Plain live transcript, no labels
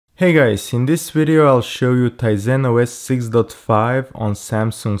Hey guys, in this video I'll show you Tizen OS 6.5 on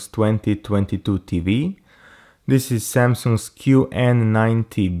Samsung's 2022 TV. This is Samsung's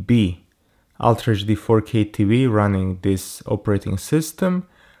QN90B Ultra HD 4K TV running this operating system,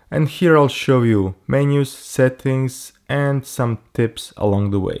 and here I'll show you menus, settings and some tips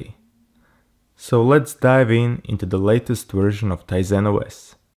along the way. So let's dive into the latest version of Tizen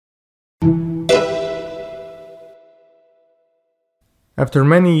OS. After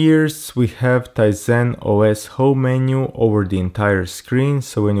many years, we have Tizen OS home menu over the entire screen,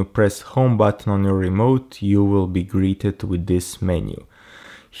 so when you press home button on your remote, you will be greeted with this menu.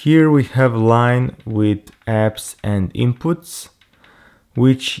 Here we have line with apps and inputs,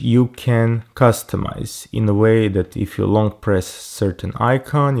 which you can customize in a way that if you long press certain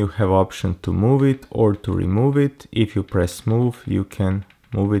icon, you have option to move it or to remove it. If you press move, you can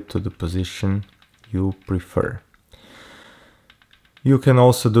move it to the position you prefer. You can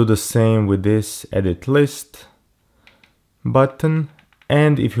also do the same with this edit list button,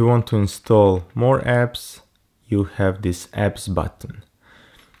 and if you want to install more apps, you have this apps button.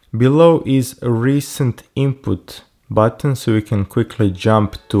 Below is a recent input button, so you can quickly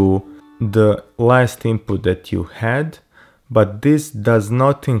jump to the last input that you had, but this does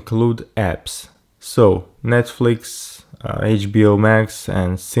not include apps. So Netflix, HBO Max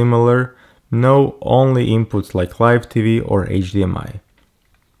and similar. No, only inputs like live TV or HDMI.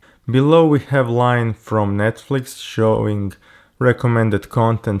 Below we have line from Netflix showing recommended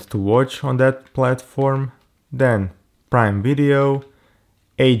content to watch on that platform. Then Prime Video,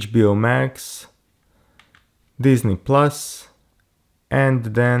 HBO Max, Disney Plus, and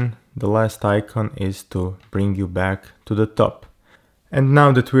then the last icon is to bring you back to the top. And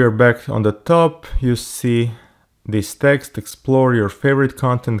now that we are back on the top, you see this text: explore your favorite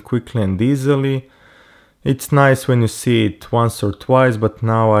content quickly and easily. It's nice when you see it once or twice, but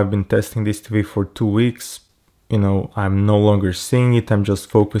now I've been testing this TV for 2 weeks. I'm no longer seeing it, I'm just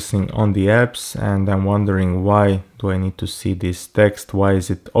focusing on the apps, and I'm wondering, why do I need to see this text? Why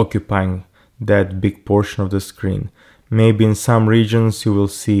is it occupying that big portion of the screen? Maybe in some regions you will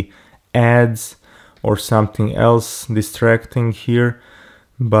see ads or something else distracting here.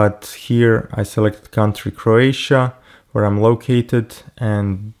 But here I selected country Croatia, where I'm located,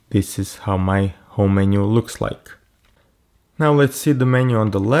 and this is how my home menu looks like. Now let's see the menu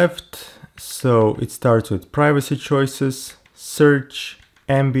on the left. So it starts with privacy choices, search,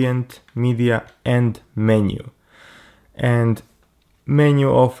 ambient, media and menu. And menu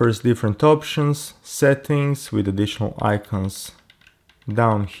offers different options, settings with additional icons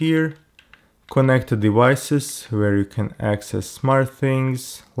down here. Connected devices, where you can access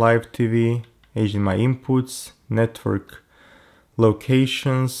SmartThings, Live TV, HDMI inputs, network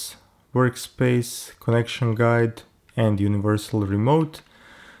locations, workspace, connection guide, and universal remote.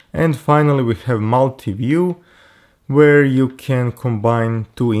 And finally we have multi-view, where you can combine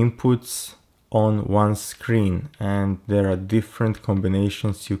two inputs on one screen, and there are different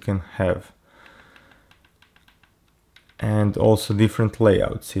combinations you can have. And also different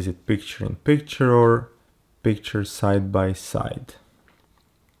layouts. Is it picture in picture or picture side by side?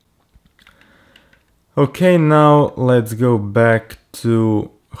 Okay, now let's go back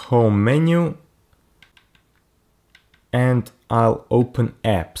to home menu, and I'll open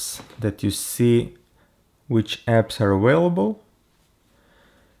apps that you see which apps are available.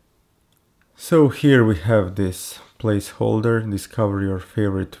 So here we have this placeholder, discover your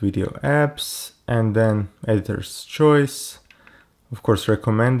favorite video apps, and then editor's choice, of course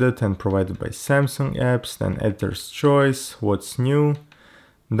recommended and provided by Samsung apps, then editor's choice, what's new,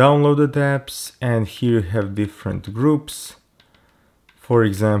 downloaded apps, and here you have different groups. For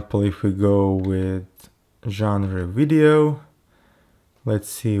example, if we go with genre video, let's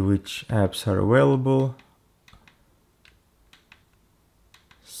see which apps are available.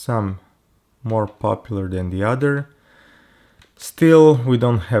 Some more popular than the other. Still, we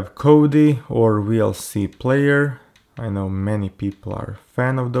don't have Kodi or VLC player. I know many people are a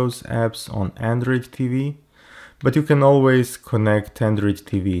fan of those apps on Android TV, but you can always connect Android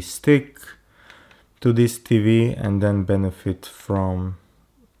TV stick to this TV and then benefit from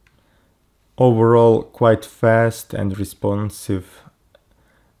overall quite fast and responsive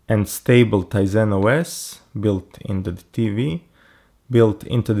and stable Tizen OS built into the TV, built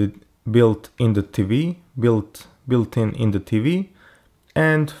in the TV,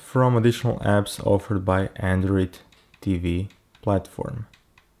 and from additional apps offered by Android TV platform.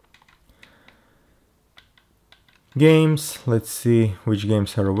 Games, let's see which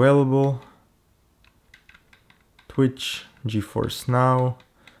games are available. Twitch, GeForce Now,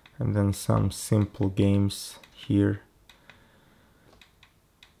 and then some simple games here.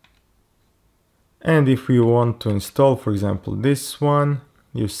 And if we want to install, for example, this one,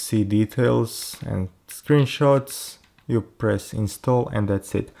 you see details and screenshots, you press install and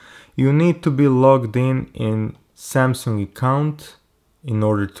that's it. You need to be logged in Samsung account in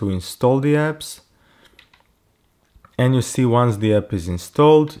order to install the apps. And you see once the app is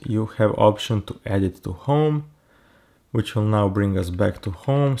installed, you have option to add it to home, which will now bring us back to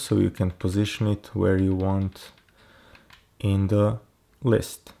home, so you can position it where you want in the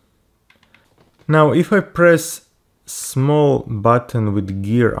list. Now, if I press small button with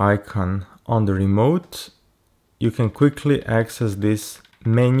gear icon on the remote, you can quickly access this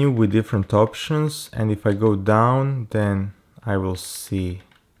menu with different options. And if I go down, then I will see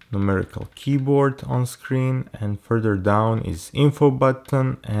numerical keyboard on screen, and further down is info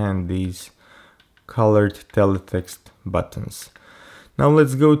button and these colored teletext buttons. Now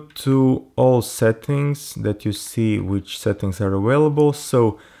let's go to all settings that you see which settings are available.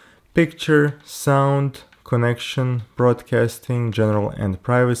 So picture, sound, connection, broadcasting, general and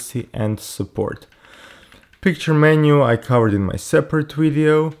privacy, and support. Picture menu I covered in my separate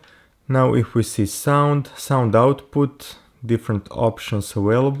video. Now if we see sound output, different options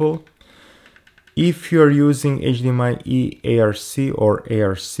available. If you are using HDMI ARC or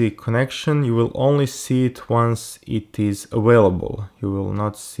ARC connection, you will only see it once it is available. You will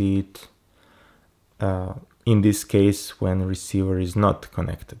not see it in this case when receiver is not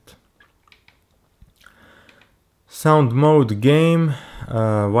connected. Sound mode, game,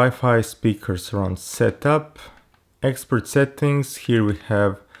 Wi-Fi speakers are on setup. Expert settings, here we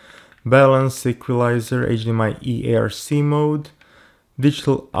have balance, equalizer, HDMI ARC mode,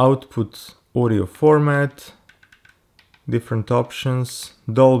 digital output audio format, different options,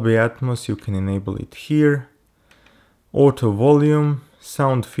 Dolby Atmos, you can enable it here, auto volume,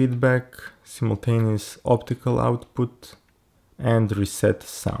 sound feedback, simultaneous optical output, and reset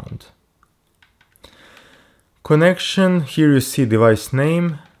sound. Connection, here you see device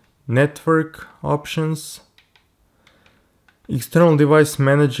name, network options, external device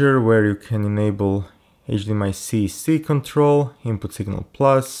manager where you can enable HDMI CEC control, input signal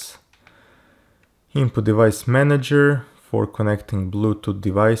plus, input device manager for connecting Bluetooth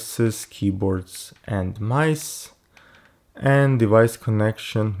devices, keyboards and mice, and device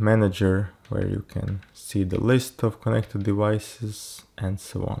connection manager where you can see the list of connected devices and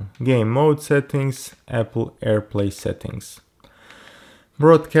so on. Game mode settings, Apple AirPlay settings.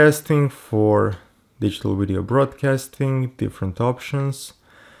 Broadcasting for digital video broadcasting, different options.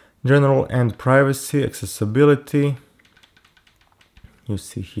 General and privacy, accessibility. You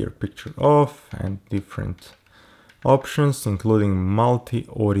see here picture off and different options, including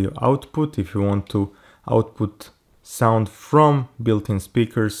multi-audio output if you want to output sound from built-in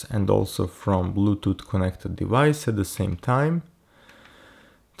speakers and also from Bluetooth connected device at the same time.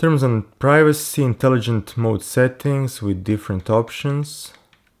 Terms and privacy, intelligent mode settings with different options.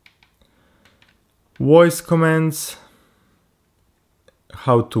 Voice commands,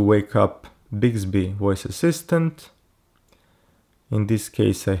 how to wake up Bixby voice assistant. In this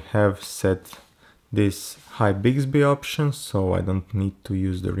case I have set this high Bixby option, so I don't need to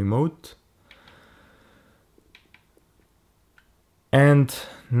use the remote. And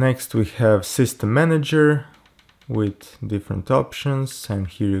next we have system manager with different options, and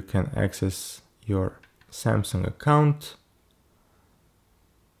here you can access your Samsung account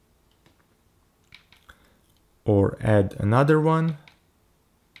or add another one.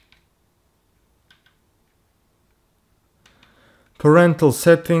 Parental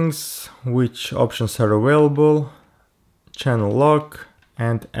settings, which options are available, channel lock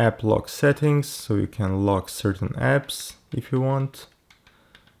and app lock settings, so you can lock certain apps if you want.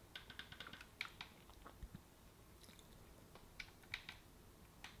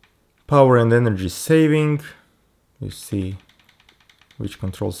 Power and energy saving, you see which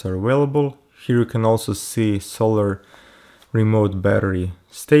controls are available. Here you can also see solar remote battery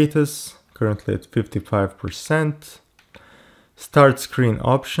status, currently at 55%. Start screen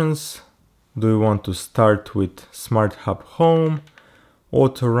options. Do you want to start with Smart Hub Home,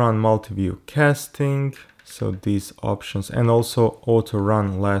 Auto Run Multi-View Casting, so these options, and also Auto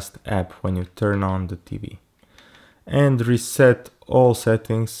Run Last App when you turn on the TV. And reset all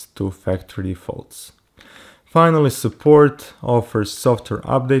settings to factory defaults. Finally, support offers software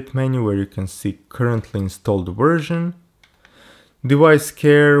update menu where you can see currently installed version. Device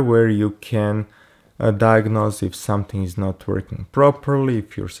care where you can diagnose if something is not working properly,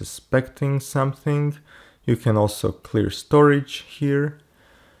 if you're suspecting something. You can also clear storage here.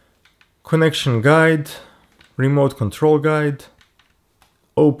 Connection guide, remote control guide,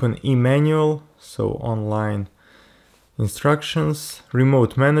 open e-manual, so online instructions,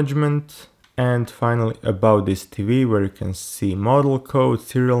 remote management, And finally about this TV, where you can see model code,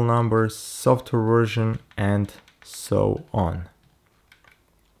 serial numbers, software version, and so on.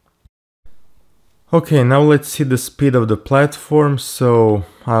 Okay, now let's see the speed of the platform. So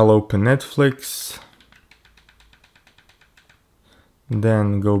I'll open Netflix,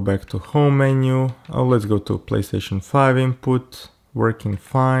 then go back to home menu. Let's go to PlayStation 5 input, working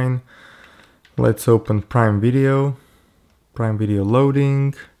fine. Let's open Prime Video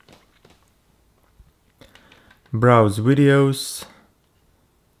loading, browse videos,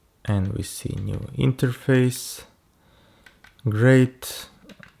 and we see new interface, great.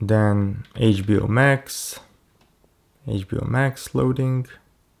 Then HBO Max loading.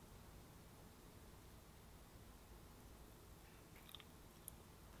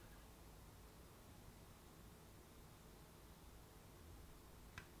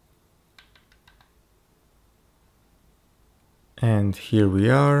 And here we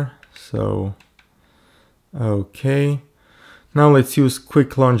are, so okay. Now let's use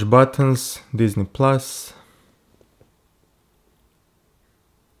quick launch buttons, Disney Plus.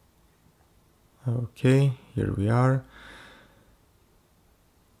 Okay, here we are.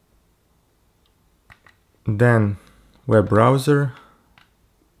 Then web browser.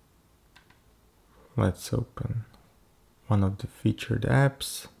 Let's open one of the featured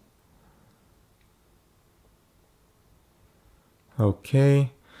apps.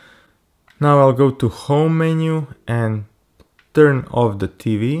 Okay. Now I'll go to home menu and turn off the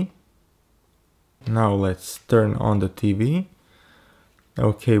TV. Now let's turn on the TV.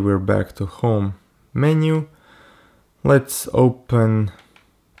 Okay, we're back to home menu. Let's open,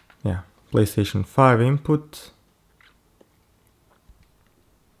 PlayStation 5 input.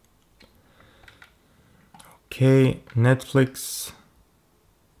 Okay, Netflix.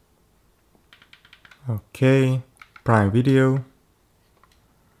 Okay, Prime Video.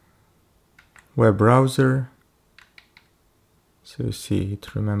 Web browser. So you see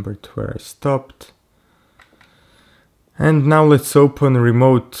it remembered where I stopped. And now let's open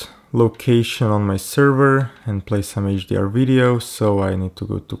remote location on my server and play some HDR video. So I need to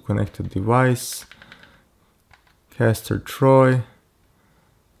go to connected device, Caster Troy,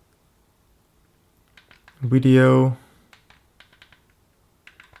 video,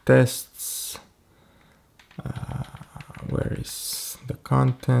 tests, where is the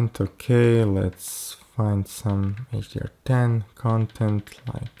content? Okay, let's find some HDR10 content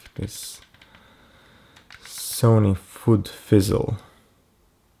like this. Sony Food Fizzle.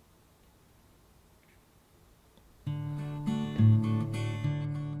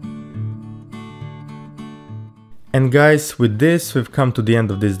 And guys, with this we've come to the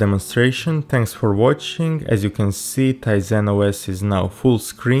end of this demonstration. Thanks for watching. As you can see, Tizen OS is now full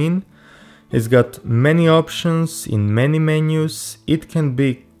screen. It's got many options in many menus. It can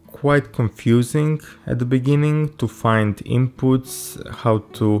be quite confusing at the beginning to find inputs, how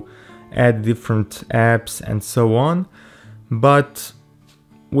to add different apps and so on, but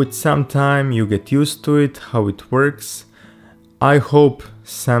with some time you get used to it, how it works. I hope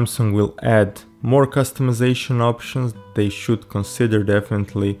Samsung will add more customization options. They should consider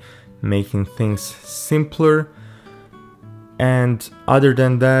definitely making things simpler. And other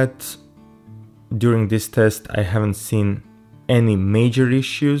than that, during this test I haven't seen any major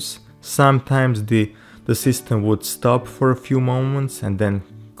issues. Sometimes the system would stop for a few moments and then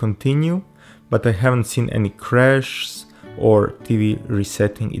continue, but I haven't seen any crashes or TV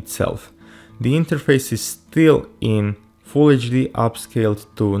resetting itself. The interface is still in Full HD upscaled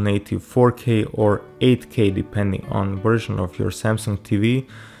to native 4K or 8K depending on version of your Samsung TV,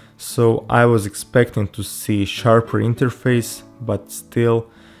 so I was expecting to see sharper interface, but still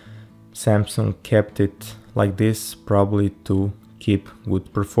Samsung kept it like this, probably to keep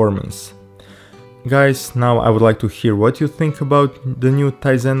good performance. Guys, now I would like to hear what you think about the new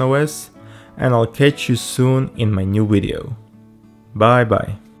Tizen OS, and I'll catch you soon in my new video. Bye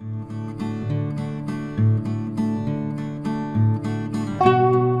bye.